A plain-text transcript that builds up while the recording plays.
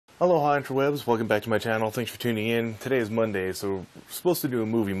Aloha interwebs, welcome back to my channel. Thanks for tuning in. Today is Monday, so we're supposed to do a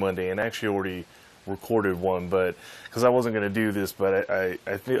movie Monday, and I actually already recorded one, but because I wasn't going to do this, but I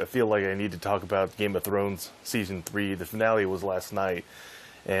feel like I need to talk about Game of Thrones Season 3. The finale was last night,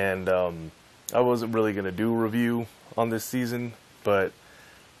 and I wasn't really going to do a review on this season, but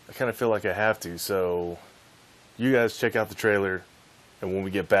I kind of feel like I have to, so you guys check out the trailer, and when we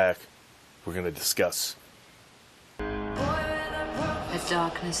get back, we're going to discuss. A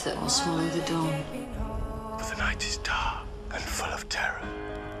darkness that will swallow the dawn. But the night is dark and full of terror.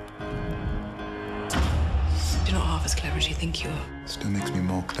 You're not half as clever as you think you are. Still makes me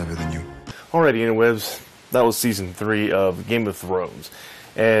more clever than you. Alrighty, interwebs, that was Season 3 of Game of Thrones.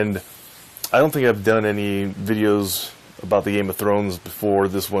 And I don't think I've done any videos about the Game of Thrones before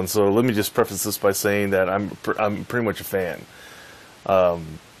this one, so let me just preface this by saying that I'm pretty much a fan.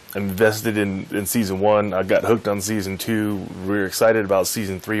 I'm invested in Season 1. I got hooked on Season 2. We were excited about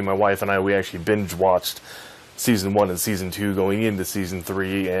Season 3. My wife and I, we actually binge-watched Season 1 and Season 2 going into Season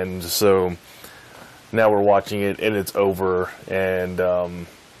 3, and so now we're watching it, and it's over, and I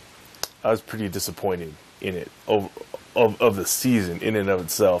was pretty disappointed in it, of the season, in and of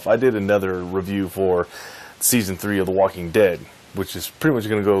itself. I did another review for Season 3 of The Walking Dead, which is pretty much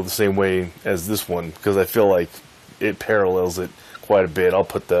going to go the same way as this one, because I feel like it parallels it quite a bit. I'll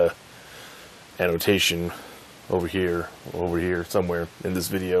put the annotation over here somewhere in this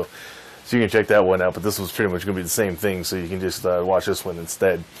video, so you can check that one out, but this was pretty much going to be the same thing, so you can just watch this one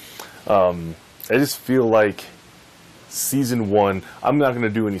instead. I just feel like Season 1, I'm not going to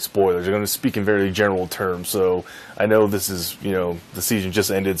do any spoilers. I'm going to speak in very general terms, so I know this is, you know, the season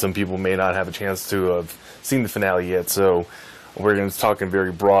just ended. Some people may not have a chance to have seen the finale yet, so we're going to talk in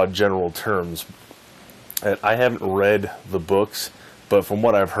very broad, general terms. I haven't read the books, but from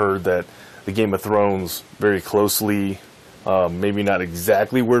what I've heard, that the Game of Thrones very closely, maybe not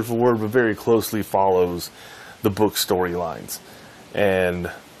exactly word for word, but very closely follows the book storylines.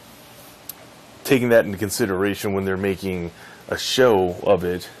 And taking that into consideration when they're making a show of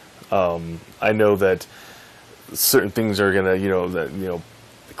it, I know that certain things are gonna,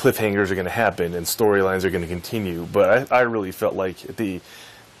 cliffhangers are gonna happen and storylines are gonna continue. But I really felt like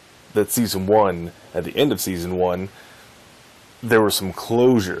that Season 1, at the end of Season 1, there was some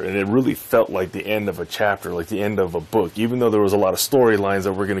closure, and it really felt like the end of a chapter, like the end of a book, even though there was a lot of storylines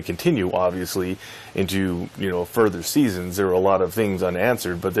that were going to continue, obviously, into, further seasons. There were a lot of things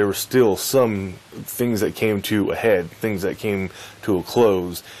unanswered, but there were still some things that came to a head, things that came to a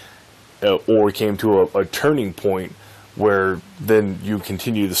close, or came to a turning point where then you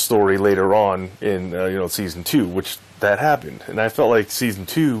continue the story later on in, Season 2, which that happened. And I felt like Season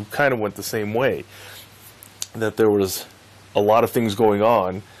 2 kind of went the same way, that there was a lot of things going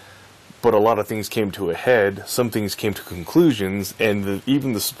on, but a lot of things came to a head, some things came to conclusions, and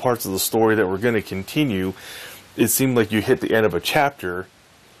even the parts of the story that were going to continue, it seemed like you hit the end of a chapter,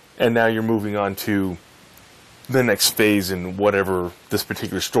 and now you're moving on to the next phase in whatever this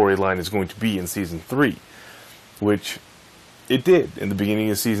particular storyline is going to be in Season 3, which it did. In the beginning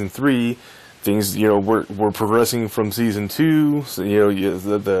of Season 3, things, we're progressing from Season 2, so,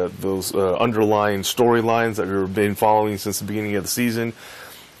 those underlying storylines that we've been following since the beginning of the season,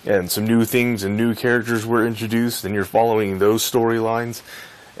 and some new things and new characters were introduced, and you're following those storylines,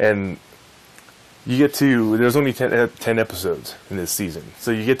 and you get to, there's only 10 episodes in this season,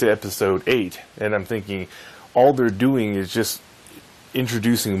 so you get to episode 8, and I'm thinking, all they're doing is just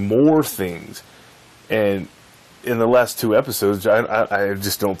introducing more things, and in the last 2 episodes, I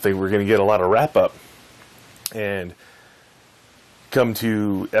just don't think we're going to get a lot of wrap-up. And come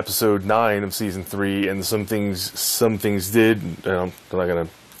to episode 9 of Season 3, and some things did, I'm not going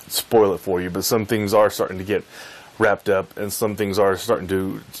to spoil it for you, but some things are starting to get wrapped up, and some things are starting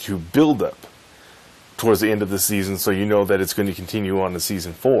to build up towards the end of the season, so you know that it's going to continue on to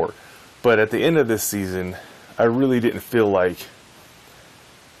Season 4. But at the end of this season, I really didn't feel like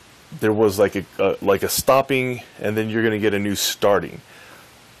there was like a stopping, and then you're going to get a new starting.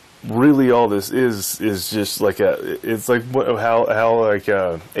 Really, all this is just like it's like how like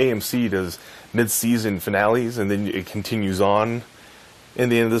AMC does mid-season finales, and then it continues on in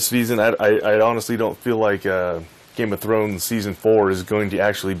the end of the season. I honestly don't feel like Game of Thrones Season 4 is going to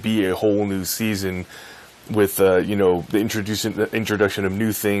actually be a whole new season with the introduction of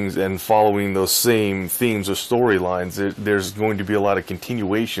new things and following those same themes or storylines. There's going to be a lot of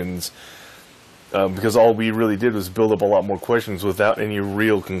continuations, because all we really did was build up a lot more questions without any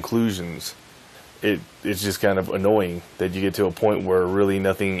real conclusions. It's just kind of annoying that you get to a point where really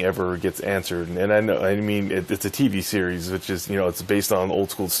nothing ever gets answered. And I mean, it's a TV series, which is, it's based on old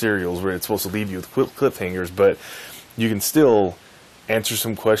school serials where it's supposed to leave you with cliffhangers, but you can still answer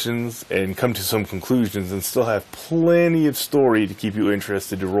some questions and come to some conclusions and still have plenty of story to keep you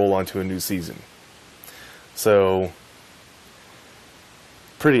interested to roll onto a new season. So,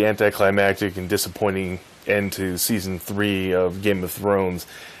 pretty anticlimactic and disappointing end to season 3 of Game of Thrones.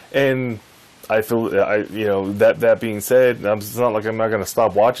 And I feel, that being said, it's not like I'm not going to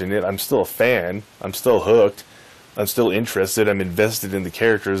stop watching it. I'm still a fan. I'm still hooked. I'm still interested. I'm invested in the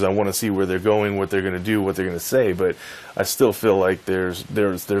characters. I want to see where they're going, what they're going to do, what they're going to say. But I still feel like there's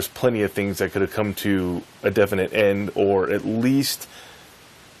plenty of things that could have come to a definite end, or at least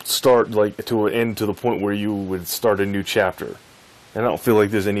start like to an end to the point where you would start a new chapter. And I don't feel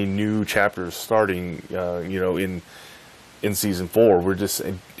like there's any new chapters starting, in season 4. We're just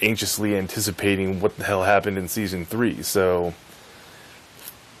anxiously anticipating what the hell happened in season 3. So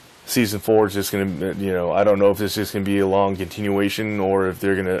season 4 is just going to, I don't know if it's just going to be a long continuation or if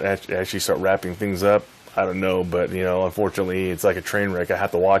they're going to actually start wrapping things up. I don't know, but, unfortunately, it's like a train wreck. I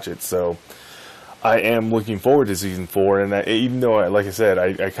have to watch it, so I am looking forward to season 4. And even though, like I said,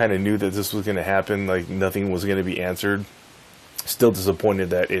 I kind of knew that this was going to happen, like nothing was going to be answered, still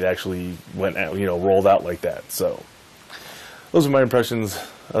disappointed that it actually went out, rolled out like that. So those are my impressions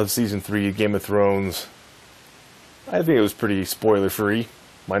of season 3 Game of Thrones. I think it was pretty spoiler free,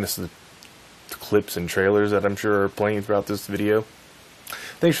 minus the clips and trailers that I'm sure are playing throughout this video.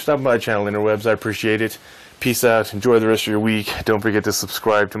 Thanks for stopping by the channel, interwebs. I appreciate it. Peace out. Enjoy the rest of your week. Don't forget to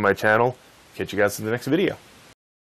subscribe to my channel. Catch you guys in the next video.